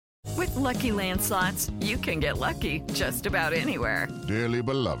Lucky Land Slots, you can get lucky just about anywhere. Dearly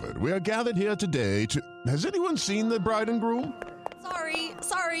beloved, we are gathered here today to... Has anyone seen the bride and groom?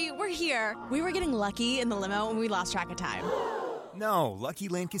 Sorry, we're here. We were getting lucky in the limo and we lost track of time. No, Lucky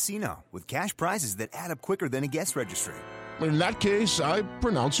Land Casino, with cash prizes that add up quicker than a guest registry. In that case, I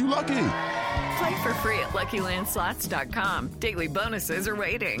pronounce you lucky. Play for free at LuckyLandSlots.com. Daily bonuses are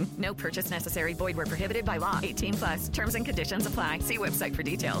waiting. No purchase necessary. Void where prohibited by law. 18+. Terms and conditions apply. See website for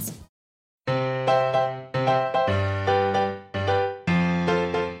details.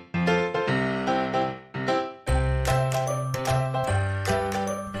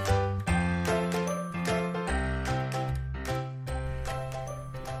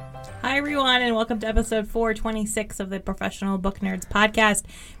 Hi, everyone, and welcome to episode 426 of the Professional Book Nerds podcast,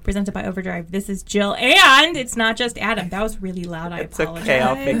 presented by Overdrive. This is Jill, and it's not just Adam. That was really loud. I apologize. It's okay.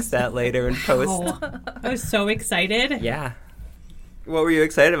 I'll fix that later in post. Oh, I was so excited. Yeah. What were you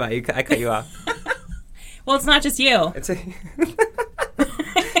excited about? I cut you off. Well, it's not just you. It's a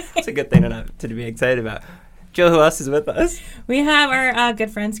good thing to be excited about. Jill, who else is with us? We have our good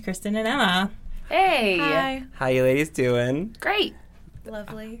friends, Kristen and Emma. Hey. Hi. How you ladies doing? Great.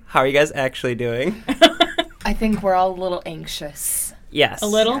 Lovely. How are you guys actually doing? I think we're all a little anxious. Yes. A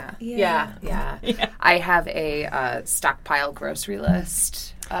little? Yeah. I have a stockpile grocery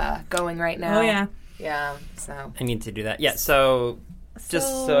list going right now. Oh, yeah. Yeah, so. I need to do that. Yeah, so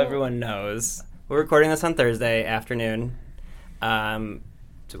just so everyone knows, we're recording this on Thursday afternoon.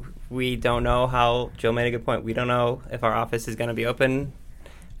 We don't know how, Jill made a good point, we don't know if our office is going to be open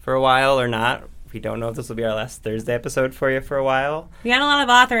for a while or not. We don't know if this will be our last Thursday episode for you for a while. We got a lot of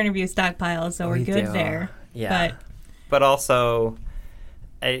author interviews stockpiled, so we're good there. Yeah. But also,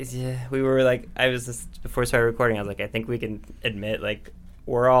 we were like, before we started recording, I was like, I think we can admit, like,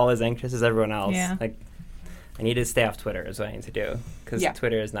 we're all as anxious as everyone else. Yeah. Like, I need to stay off Twitter is what I need to do, because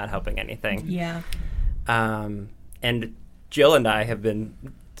Twitter is not helping anything. Yeah. And Jill and I have been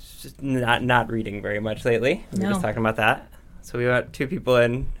just not reading very much lately. We were just talking about that. So we got two people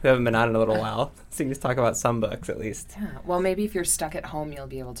in who haven't been on in a little while. So you can just talk about some books at least. Yeah. Well, maybe if you're stuck at home, you'll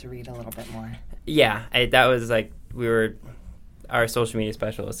be able to read a little bit more. Yeah. That was like, our social media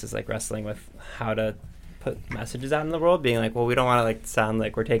specialist is like wrestling with how to put messages out in the world, being like, well, we don't want to like sound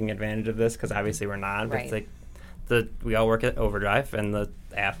like we're taking advantage of this, because obviously we're not. But it's like, we all work at Overdrive, and the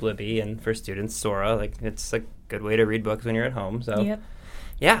app Libby, and for students, Sora. Like, it's a good way to read books when you're at home. So,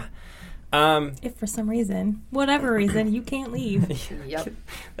 yeah. If for some reason, whatever reason, you can't leave. Yep.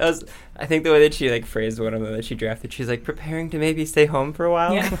 I think the way that she like phrased one of them that she drafted, she's like, preparing to maybe stay home for a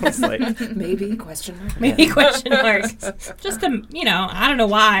while. Yeah. It's like, maybe, question mark. Maybe, question mark. Just to, I don't know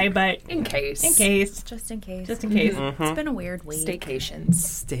why, but... In case. Just in case. Mm-hmm. It's been a weird week.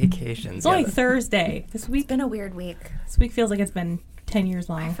 Staycations. It's only Thursday. This week's been a weird week. This week feels like it's been 10 years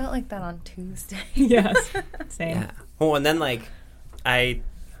long. I felt like that on Tuesday. Yes. Same. Yeah. Well, and then like, I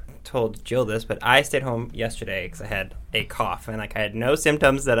told Jill this, but I stayed home yesterday because I had a cough, and like I had no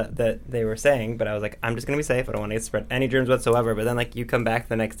symptoms that they were saying, but I was like, I'm just gonna be safe. I don't want to spread any germs whatsoever. But then like you come back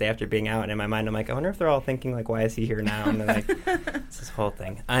the next day after being out, and in my mind I'm like, I wonder if they're all thinking like, why is he here now? And then like, it's this whole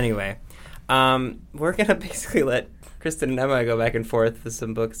thing. Anyway, we're gonna basically let Kristen and Emma go back and forth with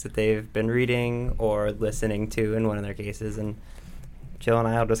some books that they've been reading or listening to in one of their cases, and Jill and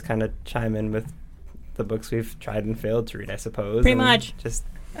I will just kind of chime in with the books we've tried and failed to read, I suppose. Pretty much. Just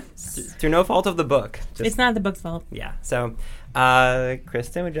through no fault of the book. It's not the book's fault. Yeah. So,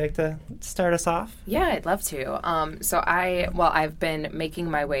 Kristen, would you like to start us off? Yeah, I'd love to. I've been making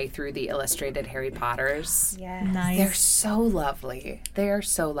my way through the illustrated Harry Potters. Yeah. Nice. They're so lovely. They are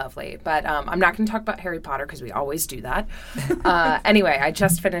so lovely. But I'm not going to talk about Harry Potter because we always do that. Anyway, I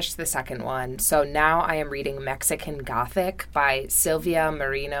just finished the second one. So now I am reading Mexican Gothic by Silvia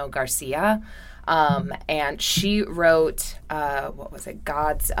Moreno Garcia. And she wrote,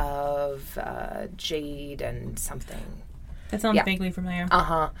 Gods of Jade and something. That sounds vaguely familiar.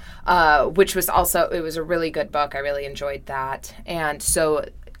 Which was also, it was a really good book. I really enjoyed that. And so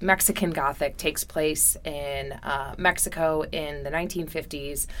Mexican Gothic takes place in Mexico in the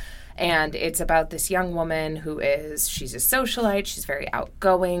 1950s. And it's about this young woman she's a socialite. She's very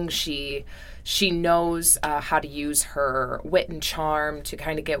outgoing. She knows how to use her wit and charm to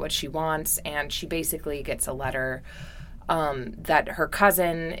kind of get what she wants. And she basically gets a letter that her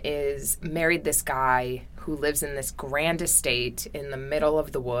cousin is married this guy who lives in this grand estate in the middle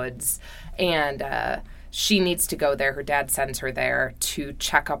of the woods. And she needs to go there. Her dad sends her there to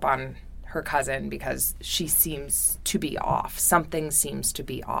check up on her cousin because she seems to be off. Something seems to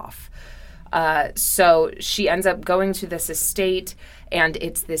be off. So she ends up going to this estate, and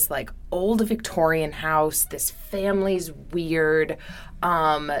it's this like old Victorian house. This family's weird.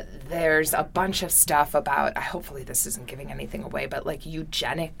 There's a bunch of stuff about, hopefully this isn't giving anything away, but like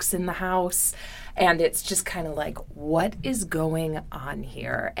eugenics in the house. And it's just kind of like, what is going on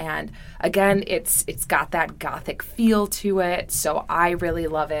here? And again, it's got that Gothic feel to it. So I really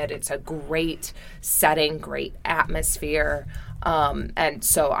love it. It's a great setting, great atmosphere. And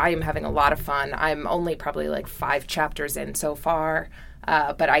so I am having a lot of fun. I'm only probably like 5 chapters in so far.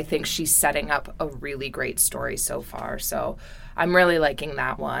 But I think she's setting up a really great story so far. So I'm really liking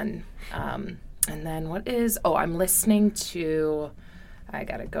that one. And then I'm listening to, I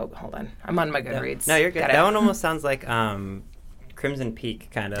gotta go, hold on. I'm on my Goodreads. No, you're good. That one almost sounds like Crimson Peak,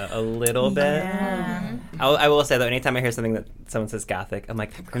 kind of, a little bit. I will say, though, anytime I hear something that someone says Gothic, I'm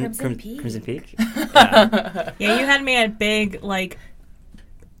like, Crimson Peak? Yeah, you had me at big, like,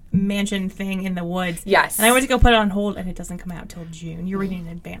 mansion thing in the woods. Yes. And I went to go put it on hold, and it doesn't come out till June. You're reading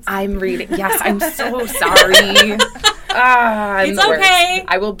in advance. I'm reading. Yes, I'm so sorry. It's okay.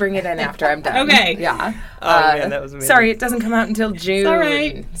 I will bring it in after I'm done. Okay. Yeah. Oh, man, that was amazing. Sorry, it doesn't come out until June. It's all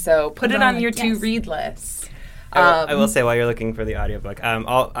right. So put it on your yes. to-read list. I will say, while you're looking for the audiobook,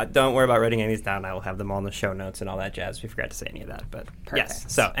 don't worry about writing any of these down. I will have them all in the show notes and all that jazz. We forgot to say any of that, but Perfect. Yes.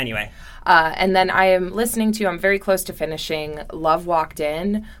 So anyway. And then I'm very close to finishing Love Walked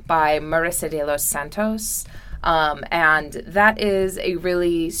In by Marissa de los Santos. And that is a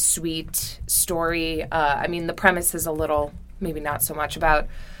really sweet story. I mean, the premise is a little, maybe not so much about,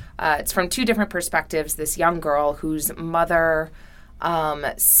 it's from 2 different perspectives. This young girl whose mother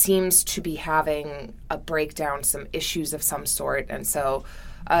seems to be having a breakdown, some issues of some sort. And so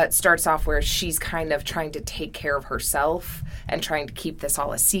it starts off where she's kind of trying to take care of herself and trying to keep this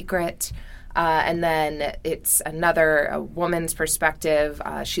all a secret. And then it's a woman's perspective.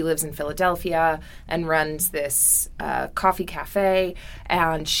 She lives in Philadelphia and runs this coffee cafe,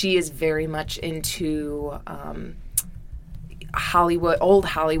 and she is very much into old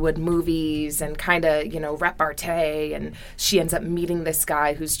Hollywood movies and kind of, repartee, and she ends up meeting this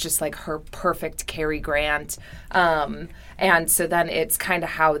guy who's just like her perfect Cary Grant. And so then it's kind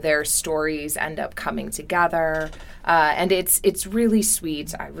of how their stories end up coming together. And it's really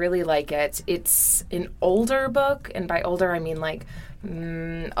sweet. I really like it. It's an older book, and by older I mean like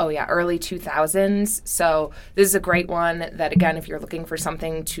early 2000s. So this is a great one that, again, if you're looking for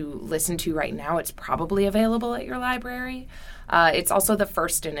something to listen to right now, it's probably available at your library. It's also the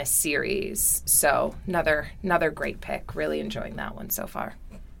first in a series, so another great pick. Really enjoying that one so far.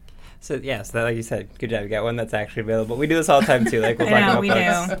 So, like you said, good job. You got one that's actually available. We do this all the time, too. Like, we'll talk about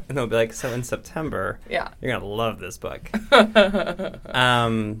books, and they'll be like, so in September, you're going to love this book.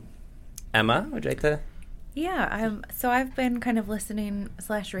 Emma, would you like to? Yeah, so I've been kind of listening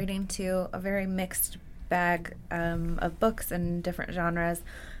 / reading to a very mixed bag of books and different genres.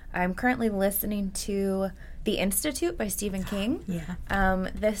 I'm currently listening to The Institute by Stephen King. Yeah.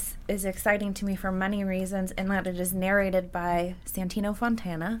 This is exciting to me for many reasons, in that it is narrated by Santino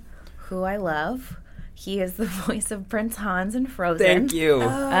Fontana, who I love. He is the voice of Prince Hans in Frozen. Thank you.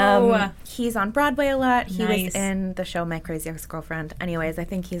 He's on Broadway a lot. He Nice. was in the show My Crazy Ex-Girlfriend. Anyways, I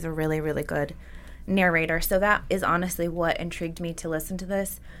think he's a really, really good narrator. So that is honestly what intrigued me to listen to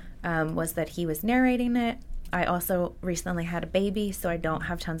this, was that he was narrating it. I also recently had a baby, so I don't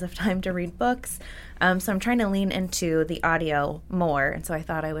have tons of time to read books. So I'm trying to lean into the audio more, and so I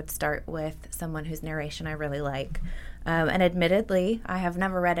thought I would start with someone whose narration I really like. And admittedly, I have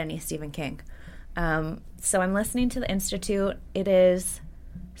never read any Stephen King. So I'm listening to The Institute. It is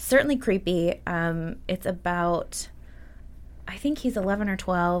certainly creepy. It's about, I think he's 11 or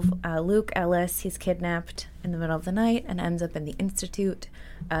 12. Luke Ellis, he's kidnapped in the middle of the night and ends up in the Institute,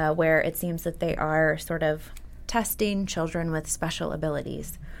 where it seems that they are sort of testing children with special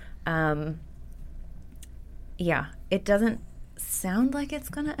abilities. It doesn't sound like it's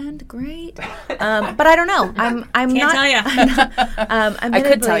going to end great, but I don't know. I'm Can't not tell you. I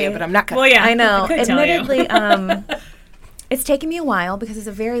could tell you, but I'm not going to. Well, yeah, I know. I could tell you. Admittedly, it's taken me a while because it's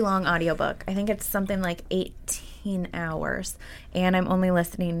a very long audiobook. I think it's something like 18 hours, and I'm only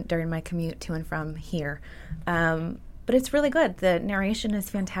listening during my commute to and from here. But it's really good. The narration is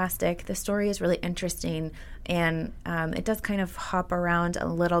fantastic. The story is really interesting, and it does kind of hop around a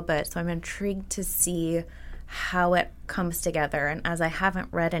little bit, so I'm intrigued to see how it comes together. And as I haven't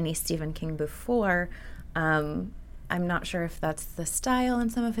read any Stephen King before, I'm not sure if that's the style in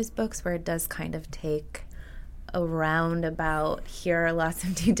some of his books, where it does kind of take a roundabout, here are lots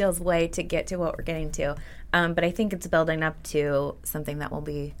of details way to get to what we're getting to. But I think it's building up to something that will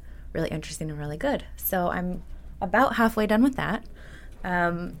be really interesting and really good. So I'm about halfway done with that.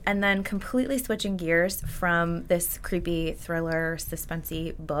 And then completely switching gears from this creepy thriller,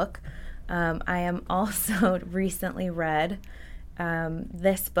 suspensey book, I am also recently read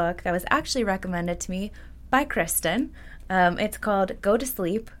this book that was actually recommended to me by Kristen. It's called Go to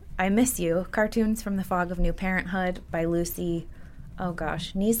Sleep, I Miss You, Cartoons from the Fog of New Parenthood by Lucy,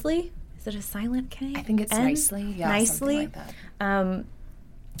 Neasley? Is it a silent K? I think it's Nicely. Yeah, Nicely. something like that.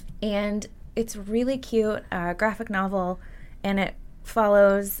 And it's really cute, graphic novel, and it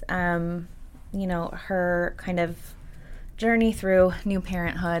follows, her kind of journey through new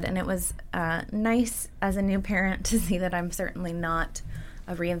parenthood. And it was nice as a new parent to see that I'm certainly not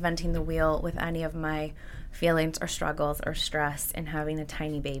reinventing the wheel with any of my feelings or struggles or stress in having a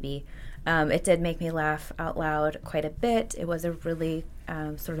tiny baby. It did make me laugh out loud quite a bit. It was a really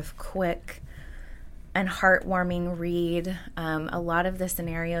sort of quick and heartwarming read. A lot of the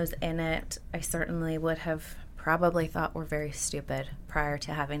scenarios in it I certainly would have probably thought were very stupid prior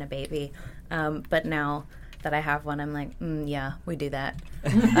to having a baby. But now that I have one, I'm like, yeah, we do that.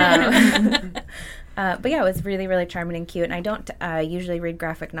 But yeah, it was really, really charming and cute. And I don't usually read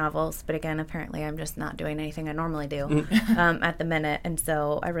graphic novels, but again, apparently I'm just not doing anything I normally do at the minute. And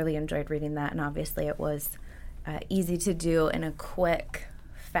so I really enjoyed reading that. And obviously it was easy to do in a quick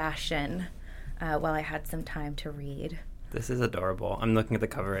fashion while I had some time to read. This is adorable. I'm looking at the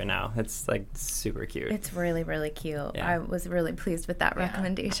cover right now. It's like super cute. It's really, really cute. Yeah. I was really pleased with that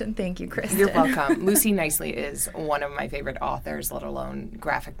recommendation. Thank you, Kristen. You're welcome. Lucy Nicely is one of my favorite authors, let alone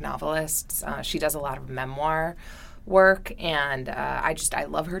graphic novelists. She does a lot of memoir work, and I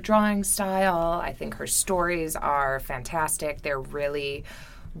love her drawing style. I think her stories are fantastic. They're really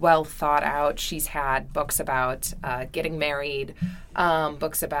well thought out. She's had books about getting married,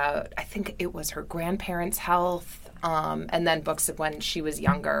 books about, I think it was her grandparents' health, and then books of when she was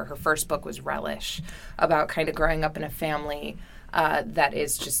younger. Her first book was Relish, about kind of growing up in a family that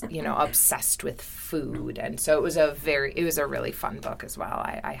is just, obsessed with food. And so it was a really fun book as well.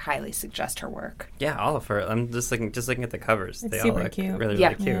 I highly suggest her work. Yeah, all of her. I'm just looking at the covers. It's they super all look cute. really,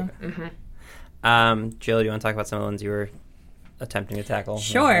 Yeah. really cute. Yeah. Jill, do you want to talk about some of the ones you were attempting to tackle?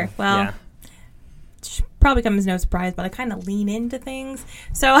 Sure. Well, yeah. probably comes as no surprise, but I kind of lean into things.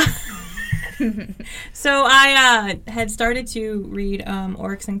 So, I had started to read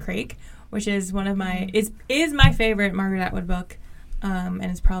Oryx and Crake, which is one of my is my favorite Margaret Atwood book, and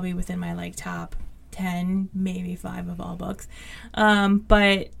it's probably within my top 10, maybe 5 of all books.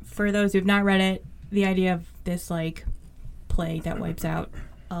 But for those who've not read it, the idea of this plague that wipes out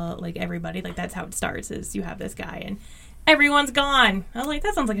everybody, that's how it starts. Is you have this guy and everyone's gone. I was like,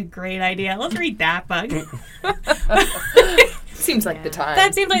 that sounds like a great idea. Let's read that book. Seems like the time.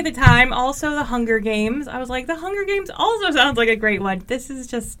 That seems like the time. Also, The Hunger Games. I was like, The Hunger Games also sounds like a great one. This is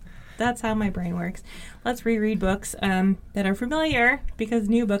just, that's how my brain works. Let's reread books that are familiar, because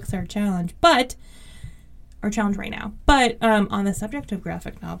new books are a challenge. Are challenged right now. But on the subject of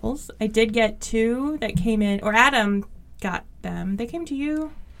graphic novels, I did get 2 that came in, or Adam got them. They came to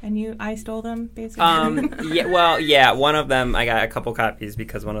you. And I stole them, basically? Yeah, one of them, I got a couple copies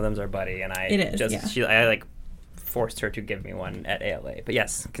because one of them's our buddy, and I forced her to give me one at ALA. But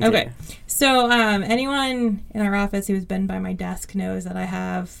yes, continue. Okay. So anyone in our office who's been by my desk knows that I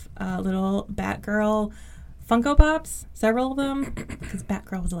have little Batgirl Funko Pops, several of them, because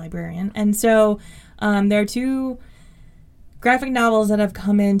Batgirl was a librarian. And so there are 2 graphic novels that have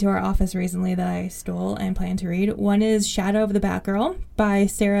come into our office recently that I stole and plan to read. One is Shadow of the Batgirl by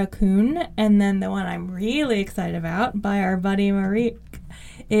Sarah Kuhn, and then the one I'm really excited about by our buddy Marique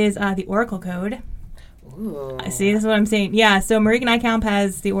is The Oracle Code. Ooh. See, this is what I'm saying. Yeah, so Marique Nijkamp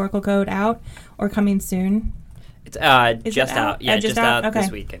has The Oracle Code out or coming soon. It's just out. Yeah, just out okay.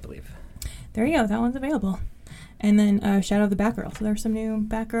 This week, I believe. There you go. That one's available. And then Shadow of the Batgirl. So there's some new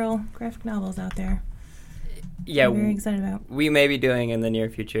Batgirl graphic novels out there. Yeah, I'm very excited about. We may be doing in the near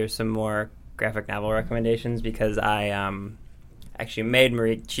future some more graphic novel recommendations, because I actually made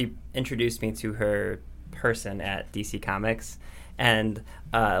Marie. She introduced me to her person at DC Comics, and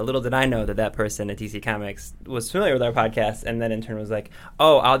little did I know that person at DC Comics was familiar with our podcast, and then in turn was like,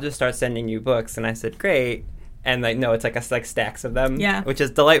 "Oh, I'll just start sending you books." And I said, "Great." And no, it's like stacks of them, yeah, which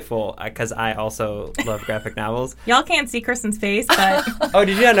is delightful because I also love graphic novels. Y'all can't see Kristen's face, but oh,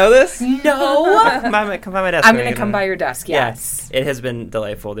 did you not know this? No, come by my desk. I'm gonna come by your desk. Yes, it has been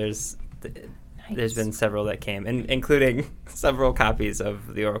delightful. There's been several that came, including several copies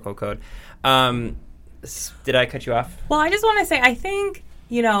of the Oracle Code. Did I cut you off? Well, I just want to say, I think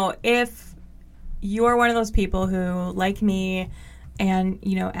if you're one of those people who, like me, and,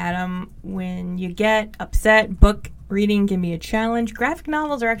 Adam, when you get upset, book reading can be a challenge. Graphic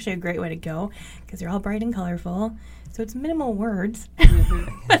novels are actually a great way to go because they're all bright and colorful. So it's minimal words,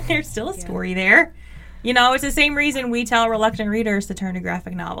 but there's still a story there. You know, it's the same reason we tell reluctant readers to turn to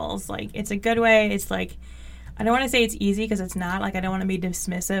graphic novels. Like, it's a good way. It's like, I don't want to say it's easy because it's not. Like, I don't want to be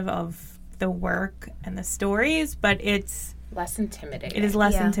dismissive of the work and the stories, but it's less intimidating. It is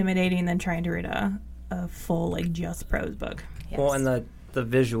less intimidating than trying to read a full, like, just prose book. Yes. Well, and the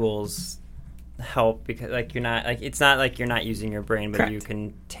visuals help because, like, you're not, like, it's not like you're not using your brain, but Correct. You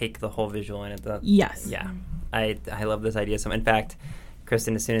can take the whole visual in it. Yes. Yeah. I love this idea. So, in fact,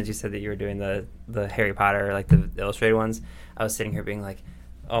 Kristen, as soon as you said that you were doing the Harry Potter, like the illustrated ones, I was sitting here being like,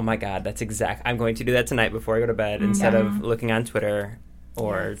 oh my God, that's I'm going to do that tonight before I go to bed instead of looking on Twitter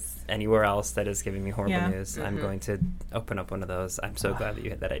or anywhere else that is giving me horrible news. I'm going to open up one of those. I'm so glad that you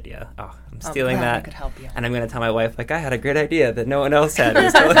had that idea. Oh, I'm stealing that. I could help you. And I'm going to tell my wife, like, I had a great idea that no one else had. It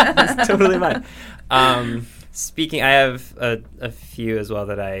was totally mine. Speaking, I have a few as well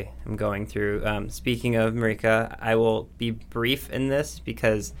that I am going through. Speaking of Marika, I will be brief in this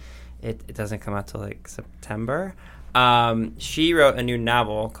because it doesn't come out till like September. She wrote a new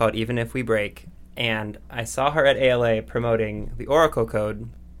novel called Even If We Break, and I saw her at ALA promoting the Oracle Code,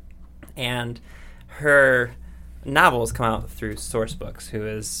 and her novels come out through Sourcebooks, who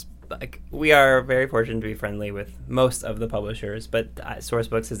is like, we are very fortunate to be friendly with most of the publishers, but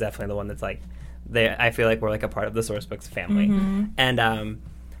Sourcebooks is definitely the one that's like, I feel like we're like a part of the Sourcebooks family. Mm-hmm. And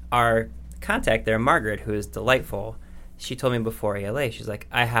our contact there, Margaret, who is delightful, she told me before ALA, she's like,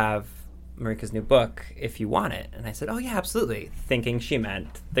 I have Marika's new book if you want it. And I said, oh yeah, absolutely, thinking she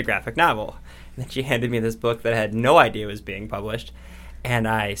meant the graphic novel. And then she handed me this book that I had no idea was being published. And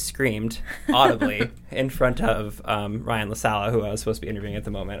I screamed audibly in front of Ryan LaSala, who I was supposed to be interviewing at the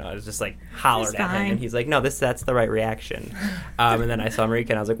moment. I was just like hollered at him, and he's like, "No, that's the right reaction." And then I saw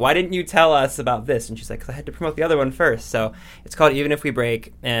Marika, and I was like, "Why didn't you tell us about this?" And she's like, "'Cause I had to promote the other one first." So it's called Even If We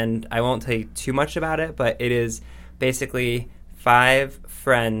Break, and I won't tell you too much about it, but it is basically 5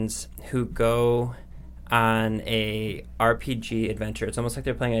 friends who go on a RPG adventure. It's almost like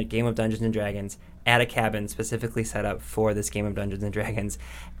they're playing a game of Dungeons and Dragons at a cabin specifically set up for this game of Dungeons and Dragons,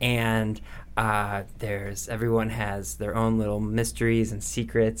 and everyone has their own little mysteries and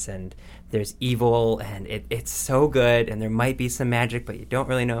secrets, and there's evil, and it's so good, and there might be some magic, but you don't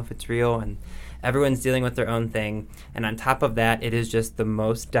really know if it's real, and everyone's dealing with their own thing. And on top of that, it is just the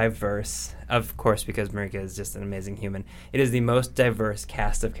most diverse, of course, because Marika is just an amazing human. It is the most diverse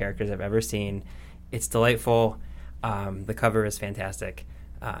cast of characters I've ever seen. It's delightful. The cover is fantastic.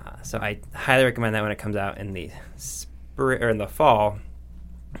 So I highly recommend that when it comes out in the spring or in the fall.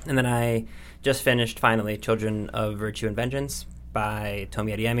 And then I just finished finally Children of Virtue and Vengeance by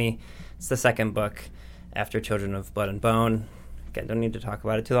Tomi Adeyemi. It's the second book after Children of Blood and Bone. Again, don't need to talk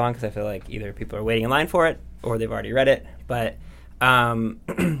about it too long because I feel like either people are waiting in line for it or they've already read it. But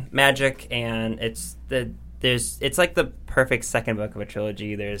magic, and it's like the perfect second book of a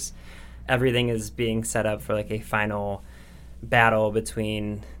trilogy. Everything is being set up for like a final battle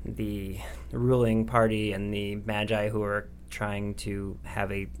between the ruling party and the Magi, who are trying to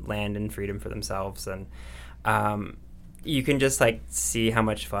have a land and freedom for themselves. And you can just like see how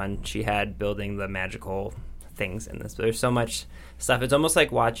much fun she had building the magical things in this. There's so much stuff. It's almost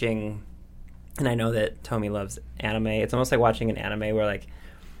like watching, and I know that Tomi loves anime, it's almost like watching an anime where like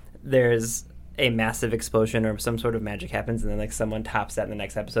there's a massive explosion or some sort of magic happens, and then like someone tops that in the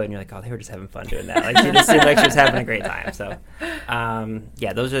next episode, and you're like, oh, they were just having fun doing that. Like she just seemed like she was having a great time. So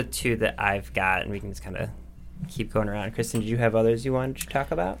yeah, those are 2 that I've got, and we can just kind of keep going around. Kristen, did you have others you wanted to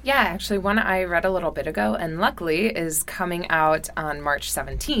talk about? Yeah, actually one I read a little bit ago, and luckily is coming out on March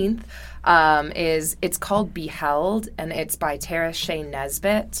 17th. It's called Beheld, and it's by Tara Shea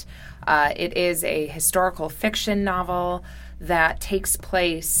Nesbitt. It is a historical fiction novel that takes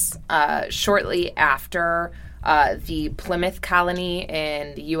place shortly after the Plymouth colony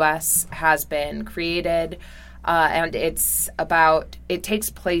in the U.S. has been created, and it takes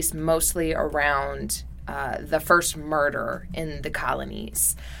place mostly around the first murder in the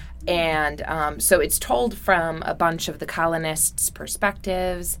colonies. And so it's told from a bunch of the colonists'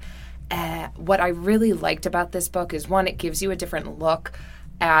 perspectives. What I really liked about this book is, one, it gives you a different look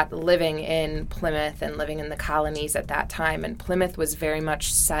at living in Plymouth and living in the colonies at that time. And Plymouth was very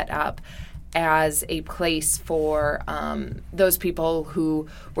much set up as a place for those people who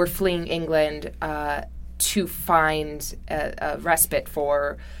were fleeing England to find a respite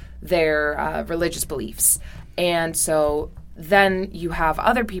for their religious beliefs. And so then you have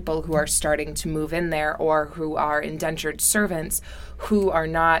other people who are starting to move in there, or who are indentured servants who are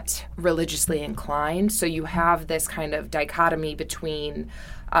not religiously inclined. So you have this kind of dichotomy between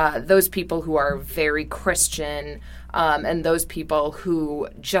those people who are very Christian and those people who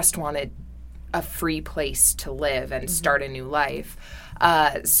just wanted a free place to live and start a new life.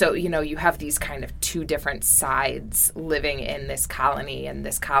 So, you have these kind of two different sides living in this colony, and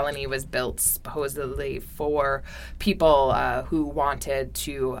this colony was built supposedly for people who wanted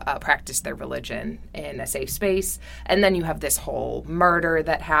to practice their religion in a safe space. And then you have this whole murder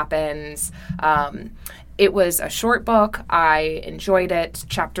that happens. It was a short book. I enjoyed it.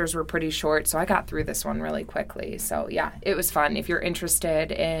 Chapters were pretty short, so I got through this one really quickly. So, yeah, it was fun. If you're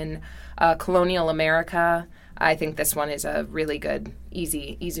interested in colonial America, I think this one is a really good,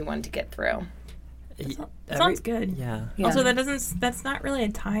 easy one to get through. Sounds good. Yeah. Also, that's not really a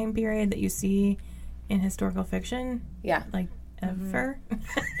time period that you see in historical fiction. Yeah. Like, ever.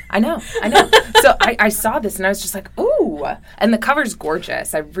 I know. So I saw this and I was just like, ooh. And the cover's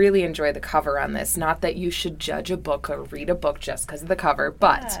gorgeous. I really enjoy the cover on this. Not that you should judge a book or read a book just because of the cover,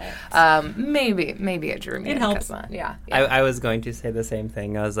 but maybe it drew me. It helps. Yeah. I was going to say the same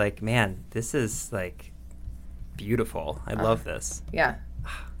thing. I was like, man, this is like beautiful. I love this. Yeah.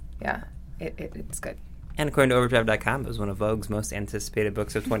 Yeah. It's good. And according to Overdrive.com, it was one of Vogue's most anticipated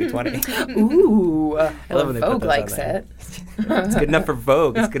books of 2020. Ooh. I love when they put Vogue those likes on there. it. It's good enough for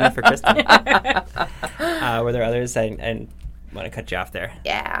Vogue. It's good enough for Kristen. Were there others? I want to cut you off there.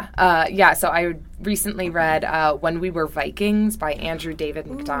 Yeah. So I recently read When We Were Vikings by Andrew David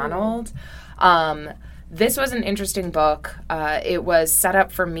MacDonald. This was an interesting book. It was set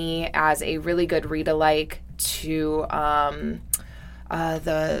up for me as a really good read-alike to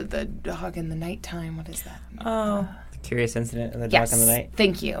the Dog in the Nighttime. What is that? Oh. Curious Incident of the Yes. Dog in the Night.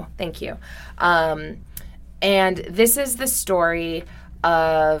 Thank you. And this is the story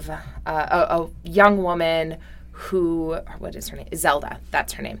of a young woman who, what is her name? Zelda.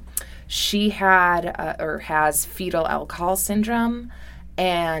 That's her name. She had or has fetal alcohol syndrome,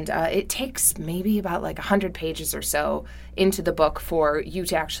 and it takes maybe about like 100 pages or so into the book for you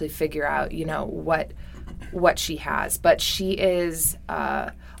to actually figure out, what she has. But she is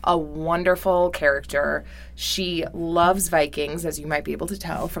a wonderful character. She loves Vikings, as you might be able to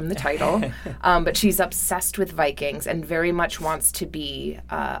tell from the title, but she's obsessed with Vikings and very much wants to be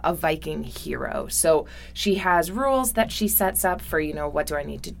a Viking hero. So she has rules that she sets up for, what do I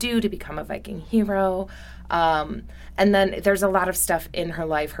need to do to become a Viking hero? And then there's a lot of stuff in her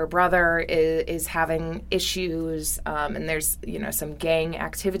life. Her brother is having issues, and there's, some gang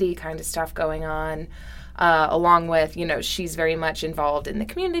activity kind of stuff going on. Along with, she's very much involved in the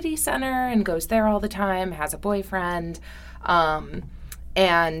community center and goes there all the time, has a boyfriend.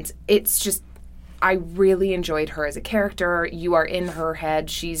 And it's just, I really enjoyed her as a character. You are in her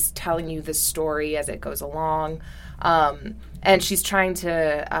head. She's telling you the story as it goes along. And she's trying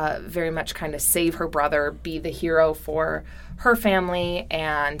to very much kind of save her brother, be the hero for her family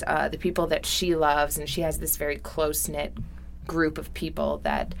and the people that she loves. And she has this very close-knit group of people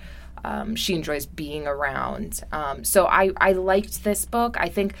that she enjoys being around. So I liked this book. I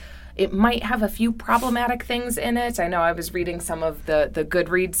think it might have a few problematic things in it. I know I was reading some of the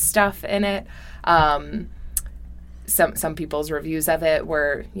Goodreads stuff in it. Some people's reviews of it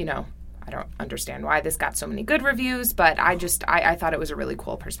were, I don't understand why this got so many good reviews, but I thought it was a really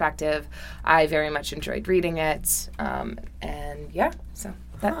cool perspective. I very much enjoyed reading it. So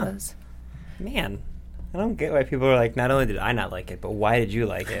that was... Man, I don't get why people are like, not only did I not like it, but why did you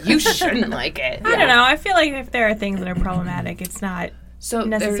like it? You shouldn't like it. I don't know. I feel like if there are things that are problematic, it's not So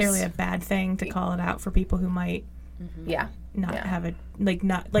necessarily a bad thing to call it out for people who might not have it,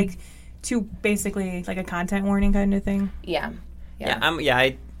 not to basically like a content warning kind of thing. Yeah.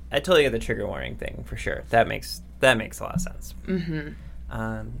 I totally get the trigger warning thing for sure. That makes a lot of sense.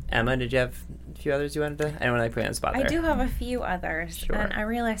 Mm-hmm. Emma, did you have a few others you wanted to? I don't want to put you on the spot there. I do have a few others, Sure. and I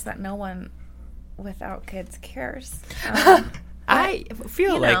realize that no one without kids cares. I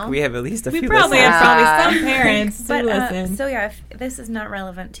feel like we have at least a few. We probably listeners. have some parents But who listen. so yeah, if this is not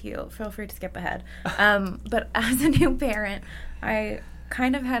relevant to you, feel free to skip ahead. But as a new parent, I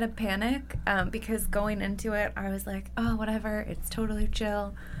kind of had a panic because going into it, I was like, oh, whatever, it's totally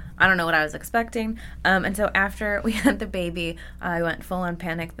chill. I don't know what I was expecting. And so after we had the baby, I went full on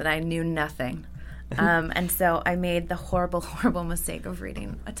panic that I knew nothing. And so I made the horrible, horrible mistake of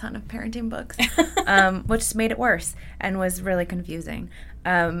reading a ton of parenting books, which made it worse and was really confusing.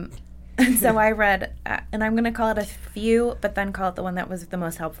 And so I read, and I'm going to call it a few, but then call it the one that was the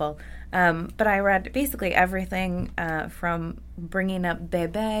most helpful. But I read basically everything from Bringing Up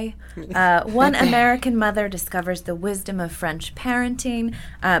Bébé, One American Mother Discovers the Wisdom of French Parenting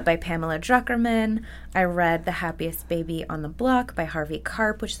by Pamela Druckerman. I read The Happiest Baby on the Block by Harvey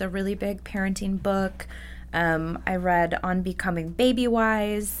Karp, which is a really big parenting book. I read On Becoming Baby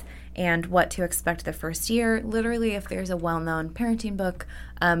Wise and what to expect the first year. Literally, if there's a well-known parenting book,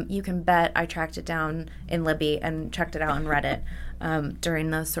 you can bet I tracked it down in Libby and checked it out and read it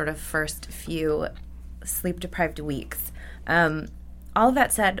during those sort of first few sleep-deprived weeks. All of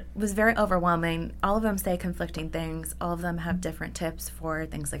that said, was very overwhelming. All of them say conflicting things. All of them have different tips for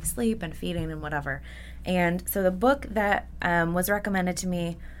things like sleep and feeding and whatever. And so the book that was recommended to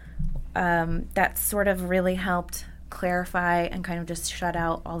me that sort of really helped clarify and kind of just shut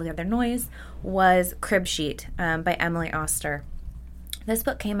out all the other noise was Crib Sheet by Emily Oster. This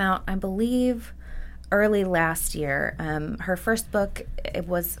book came out, I believe, early last year. Her first book, it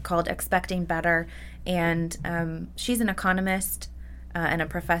was called Expecting Better, and she's an economist and a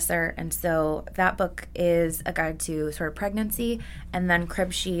professor, and so that book is a guide to sort of pregnancy, and then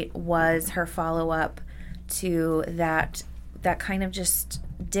Crib Sheet was her follow-up to that kind of just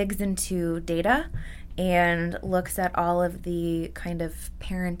digs into data and looks at all of the kind of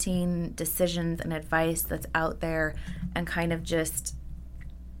parenting decisions and advice that's out there and kind of just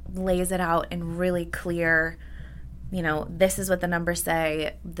lays it out in really clear, this is what the numbers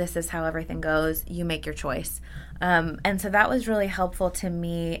say, this is how everything goes, you make your choice. And so that was really helpful to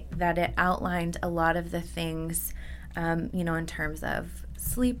me, that it outlined a lot of the things, in terms of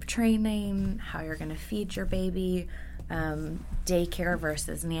sleep training, how you're going to feed your baby, daycare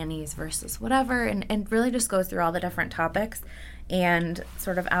versus nannies versus whatever, and really just goes through all the different topics and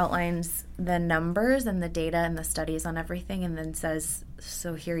sort of outlines the numbers and the data and the studies on everything, and then says,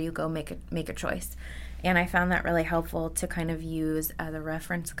 so here you go, make a choice. And I found that really helpful to kind of use as a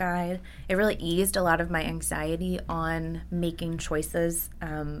reference guide. It really eased a lot of my anxiety on making choices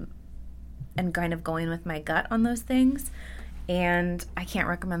and kind of going with my gut on those things. And I can't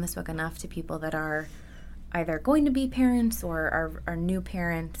recommend this book enough to people that are either going to be parents or are new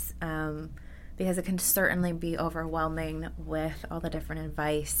parents, because it can certainly be overwhelming with all the different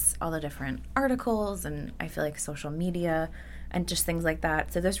advice, all the different articles, and I feel like social media and just things like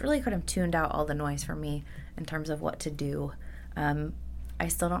that. So this really kind of tuned out all the noise for me in terms of what to do. I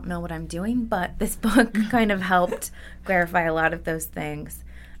still don't know what I'm doing, but this book kind of helped clarify a lot of those things.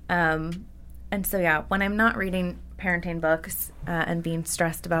 And so, yeah, when I'm not reading parenting books and being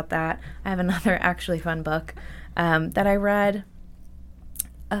stressed about that, I have another actually fun book that I read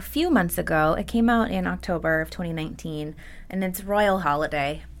a few months ago. It came out in October of 2019, and it's Royal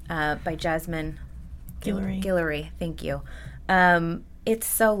Holiday by Jasmine Guillory. Thank you. It's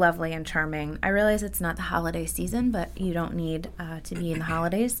so lovely and charming. I realize it's not the holiday season, but you don't need to be in the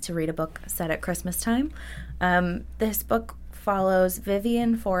holidays to read a book set at Christmas time. This book follows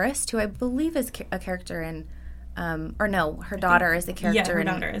Vivian Forrest, who I believe is a character in, her daughter is a character in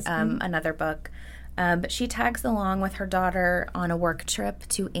another book. But she tags along with her daughter on a work trip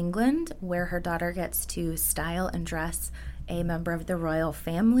to England, where her daughter gets to style and dress a member of the royal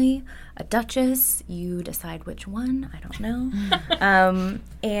family, a duchess. You decide which one. I don't know.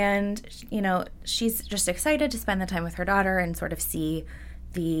 And, she's just excited to spend the time with her daughter and sort of see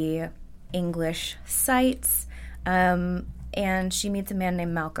the English sights. And she meets a man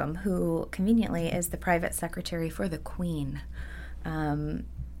named Malcolm, who conveniently is the private secretary for the Queen. And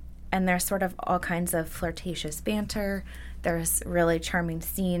there's sort of all kinds of flirtatious banter. There's really charming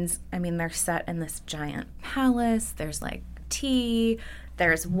scenes. I mean, they're set in this giant palace. There's tea.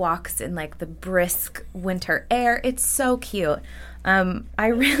 There's walks in the brisk winter air. It's so cute. I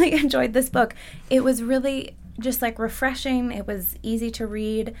really enjoyed this book. It was really just refreshing. It was easy to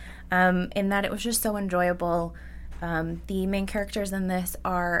read in that it was just so enjoyable. The main characters in this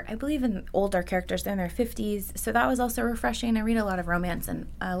are, I believe, older characters. They're in their 50s, so that was also refreshing. I read a lot of romance, and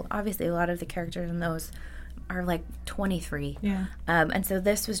obviously a lot of the characters in those are 23. Yeah. And so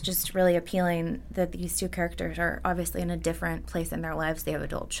this was just really appealing that these two characters are obviously in a different place in their lives. They have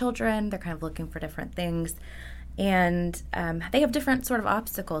adult children. They're kind of looking for different things. And they have different sort of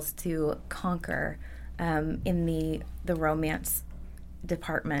obstacles to conquer in the romance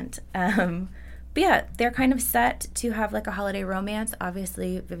department. But yeah, they're kind of set to have a holiday romance.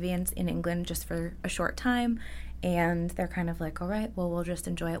 Obviously, Vivian's in England just for a short time, and they're kind of all right, well, we'll just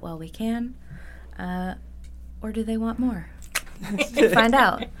enjoy it while we can. Or do they want more? Find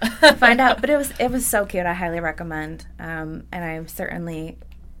out. But it was so cute. I highly recommend. And I'm certainly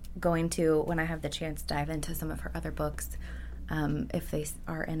going to, when I have the chance, dive into some of her other books if they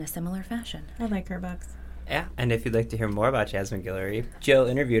are in a similar fashion. I like her books. Yeah, and if you'd like to hear more about Jasmine Guillory, Jill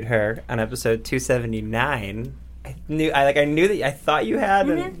interviewed her on episode 279. I knew that I thought you had.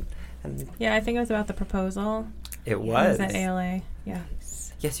 Mm-hmm. And yeah, I think it was about the proposal. It was. It was at ALA. Yeah.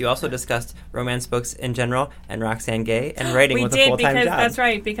 Yes, you also discussed romance books in general and Roxane Gay and writing with a full-time job. That's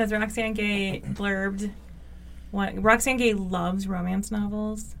right, because Roxane Gay blurbed. Roxane Gay loves romance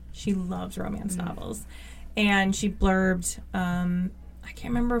novels, She loves romance novels. And she blurbed, I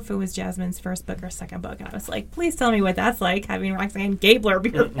can't remember if it was Jasmine's first book or second book. And I was like, please tell me what that's like, having Roxane Gay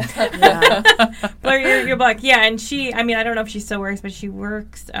blurb your book. Yeah, and she, I mean, I don't know if she still works, but she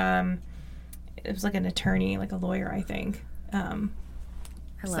works, it was like an attorney, like a lawyer, I think.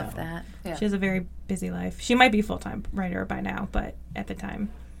 I love that. Yeah. She has a very busy life. She might be a full-time writer by now, but at the time,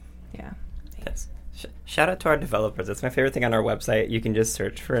 yeah. Yes. Shout out to our developers. That's my favorite thing on our website. You can just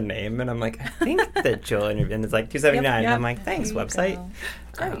search for a name, and I'm like, I think that Jill interviewed, and it's like $2.79. Yep. I'm like, thanks, website.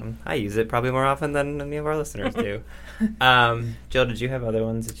 I use it probably more often than any of our listeners do. Jill, did you have other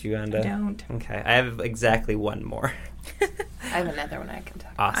ones that you wanted to? I don't. Okay, I have exactly one more. I have another one I can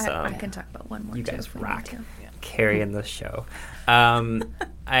talk about. Awesome. I can talk about one more. You too, guys if we need rock. to. Carrying the show.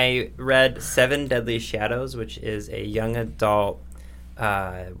 I read 7 Deadly Shadows, which is a young adult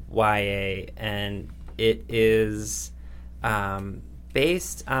YA, and it is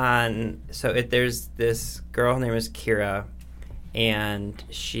based on... there's this girl, her name is Kira, and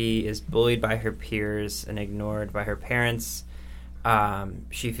she is bullied by her peers and ignored by her parents.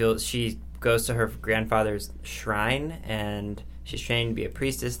 She goes to her grandfather's shrine, and she's trained to be a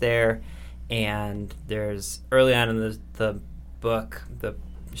priestess there. And there's early on in the book, the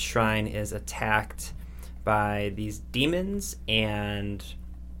shrine is attacked by these demons, and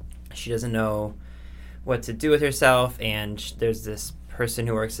she doesn't know what to do with herself. And there's this person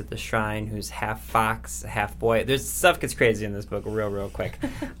who works at the shrine who's half fox, half boy. There's stuff gets crazy in this book real quick,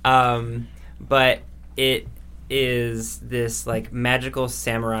 but it is this like magical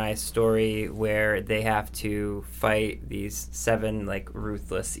samurai story where they have to fight these 7 like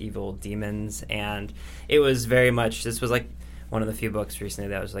ruthless evil demons. And it was very much, this was like one of the few books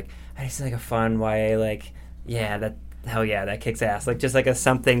recently that was like, I just like a fun YA, like, yeah, that hell yeah, that kicks ass, like just like a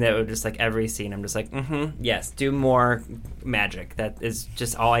something that would just like every scene I'm just like, yes, do more magic. That is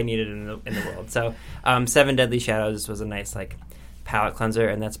just all I needed in the world. So 7 Deadly Shadows was a nice like palate cleanser,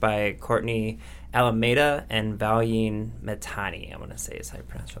 and that's by Courtney Alameda and Valine Metani, I want to say is how you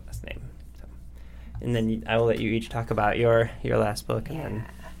pronounce your last name. So, and then I will let you each talk about your last book, and then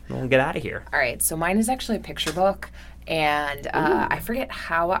we'll get out of here. All right, so mine is actually a picture book, and I forget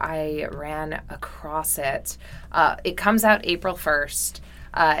how I ran across it. It comes out April 1st,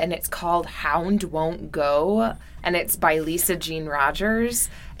 and it's called Hound Won't Go, and it's by Lisa Jean Rogers.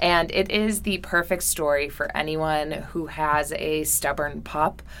 And it is the perfect story for anyone who has a stubborn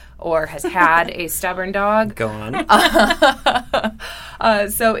pup or has had a stubborn dog. Go on.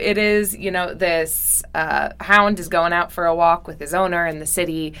 So it is, this hound is going out for a walk with his owner in the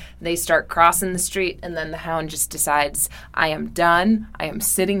city. They start crossing the street, and then the hound just decides, I am done. I am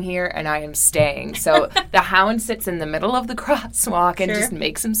sitting here, and I am staying. So the hound sits in the middle of the crosswalk and just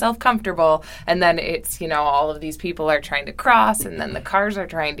makes himself comfortable. And then it's, all of these people are trying to cross, and then the cars are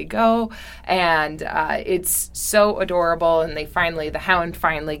trying to go. And it's so adorable. And the hound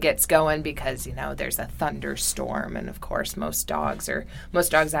finally gets going because, there's a thunderstorm. And, of course, most dogs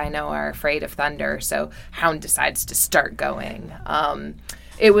I know are afraid of thunder. So hound decides to start going.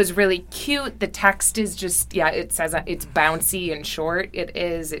 It was really cute. The text is just, it says it's bouncy and short.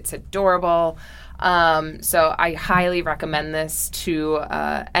 It's adorable. So I highly recommend this to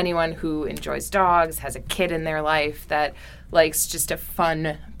anyone who enjoys dogs, has a kid in their life that likes just a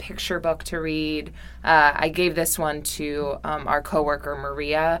fun picture book to read. I gave this one to our coworker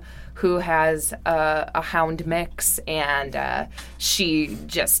Maria, who has a hound mix, and she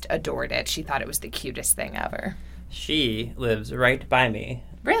just adored it. She thought it was the cutest thing ever. She lives right by me.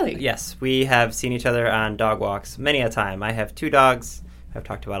 Really? Yes, we have seen each other on dog walks many a time. I have 2 dogs. I've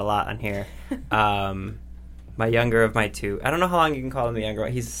talked about a lot on here. My younger of my 2. I don't know how long you can call him the younger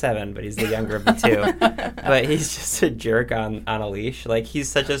one. He's 7, but he's the younger of the 2. But he's just a jerk on a leash. Like, he's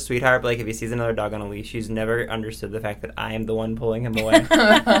such a sweetheart, but like if he sees another dog on a leash, he's never understood the fact that I am the one pulling him away.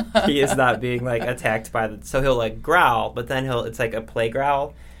 He is not being like attacked by so he'll like growl, but then it's like a play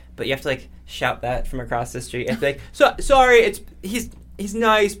growl, but you have to like shout that from across the street and be like, sorry, he's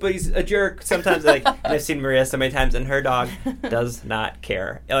nice, but he's a jerk sometimes. Like, and I've seen Maria so many times, and her dog does not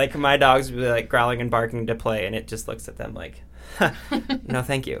care. Like, my dogs will be like growling and barking to play, and it just looks at them like, no,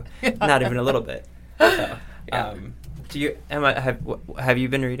 thank you, not even a little bit. So, do you, Emma? Have you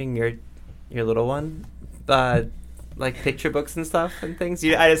been reading your little one, like picture books and stuff and things?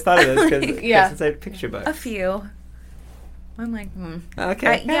 I just thought of this because it's a picture book. A few. I'm like,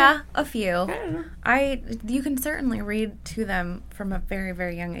 Okay. A few. You can certainly read to them from a very,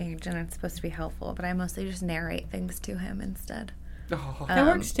 very young age, and it's supposed to be helpful, but I mostly just narrate things to him instead. That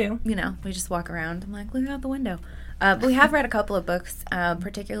works too. We just walk around. I'm like, look out the window. But we have read a couple of books,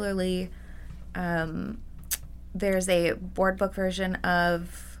 particularly there's a board book version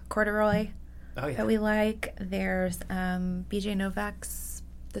of Corduroy Oh yeah. that we like. There's BJ Novak's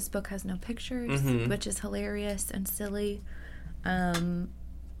This Book Has No Pictures, which is hilarious and silly. I'm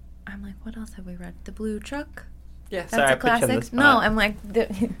like, what else have we read? The Blue Truck. Yeah. That's Sorry, a I put you on the classic. spot. No, I'm like,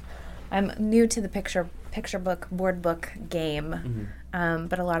 I'm new to the picture book, board book game,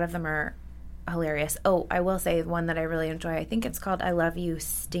 but a lot of them are hilarious. Oh, I will say one that I really enjoy. I think it's called I Love You,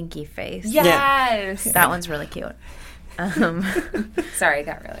 Stinky Face. Yes. That one's really cute. Sorry, I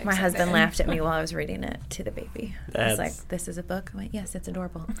got really My excited. husband laughed at me while I was reading it to the baby. He's That's- like, "This is a book?" I went, "Yes, it's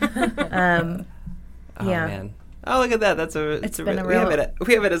adorable." Oh yeah. man. Oh, look at that. That's It's been a we real-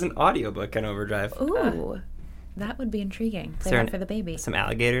 have it as an audiobook in Overdrive. Ooh, that would be intriguing. Play there that an- for the baby. Some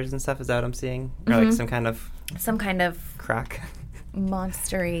alligators and stuff, is that what I'm seeing? Or like some kind of Some kind of croc?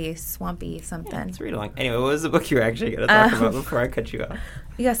 monstery, swampy something. Let's read along. Anyway, what was the book you were actually going to talk about before I cut you off?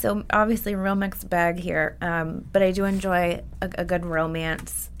 Yeah, so obviously real mixed bag here, but I do enjoy a good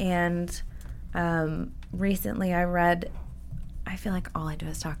romance. And recently I read, I feel like all I do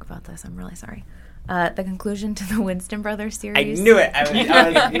is talk about this. I'm really sorry. The conclusion to the Winston Brothers I series. knew it. I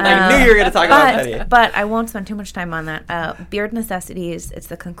knew you were going to talk about that. But I won't spend too much time on that. Beard Necessities, it's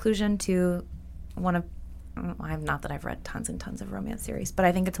the conclusion to one of, not that I've read tons and tons of romance series, but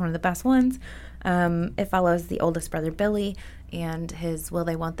I think it's one of the best ones. It follows the oldest brother, Billy, and his will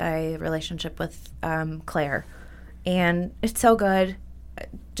they, won't they relationship with Claire. And it's so good.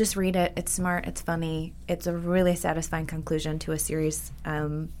 Just read it. It's smart. It's funny. It's a really satisfying conclusion to a series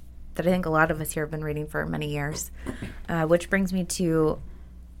that I think a lot of us here have been reading for many years, which brings me to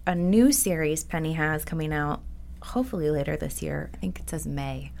a new series Penny has coming out hopefully later this year. I think it says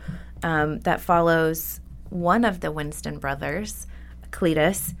May, that follows one of the Winston brothers,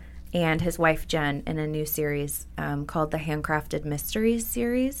 Cletus, and his wife Jen in a new series called the Handcrafted Mysteries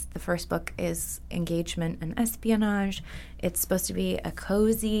series. The first book is Engagement and Espionage. It's supposed to be a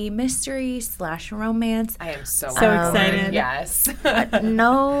cozy mystery / romance. I am so excited. Yes.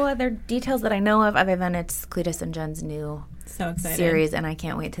 No other details that I know of other than it's Cletus and Jen's new So excited. series, and I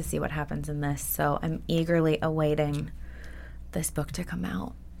can't wait to see what happens in this. So I'm eagerly awaiting this book to come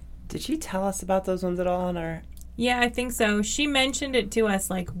out. Did she tell us about those ones at all in our... Yeah, I think so. She mentioned it to us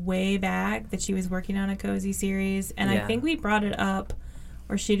like way back that she was working on a cozy series, and Yeah. I think we brought it up,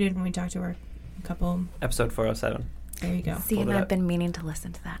 or she did when we talked to her a couple. Episode 407. There you go. See, Pulled and it I've up. been meaning to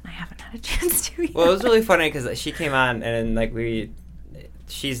listen to that, and I haven't had a chance to yet. Well, it was really funny because she came on and like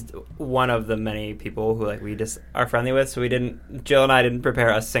she's one of the many people who like we just are friendly with. So Jill and I didn't prepare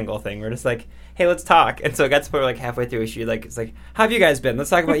a single thing. We're just like, hey, let's talk. And so it got to the point where like halfway through, it's like, how have you guys been? Let's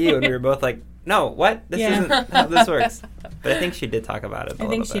talk about you. And we were both like, no, what? This Yeah. isn't how this works. But I think she did talk about it. I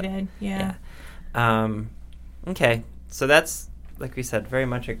think she did. Yeah. Okay, so that's like we said, very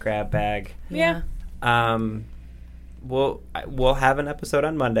much a grab bag. Yeah. We'll have an episode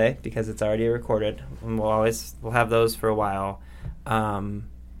on Monday because it's already recorded, and we'll have those for a while.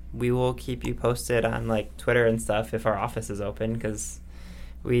 We will keep you posted on like Twitter and stuff if our office is open, because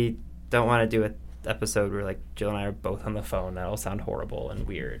we don't want to do an episode where like Jill and I are both on the phone. That'll sound horrible and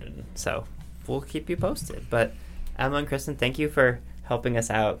weird, and so we'll keep you posted. But Emma and Kristen, thank you for helping us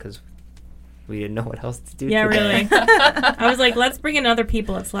out because we didn't know what else to do. Yeah, today. really. I was like, let's bring in other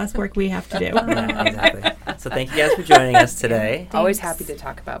people. It's less work we have to do. Yeah, exactly. So thank you guys for joining us today. Always happy to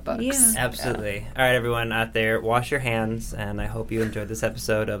talk about books. Yeah. Absolutely. All right, everyone out there, wash your hands, and I hope you enjoyed this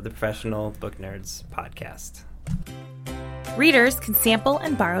episode of the Professional Book Nerds podcast. Readers can sample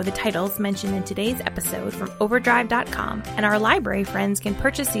and borrow the titles mentioned in today's episode from Overdrive.com, and our library friends can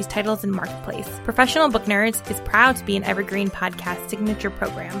purchase these titles in Marketplace. Professional Book Nerds is proud to be an Evergreen Podcast signature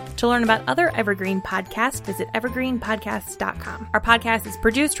program. To learn about other Evergreen podcasts, visit evergreenpodcasts.com. Our podcast is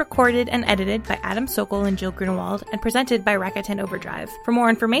produced, recorded, and edited by Adam Sokol and Jill Grunewald, and presented by Rakuten Overdrive. For more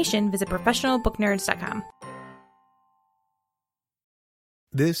information, visit professionalbooknerds.com.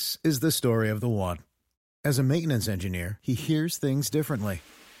 This is the story of the one. As a maintenance engineer, he hears things differently.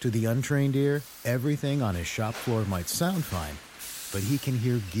 To the untrained ear, everything on his shop floor might sound fine, but he can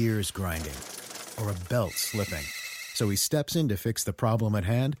hear gears grinding or a belt slipping. So he steps in to fix the problem at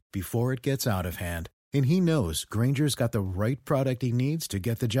hand before it gets out of hand. And he knows Grainger's got the right product he needs to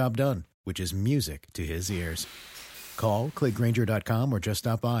get the job done, which is music to his ears. Call, click Grainger.com, or just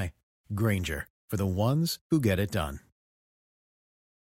stop by. Grainger, for the ones who get it done.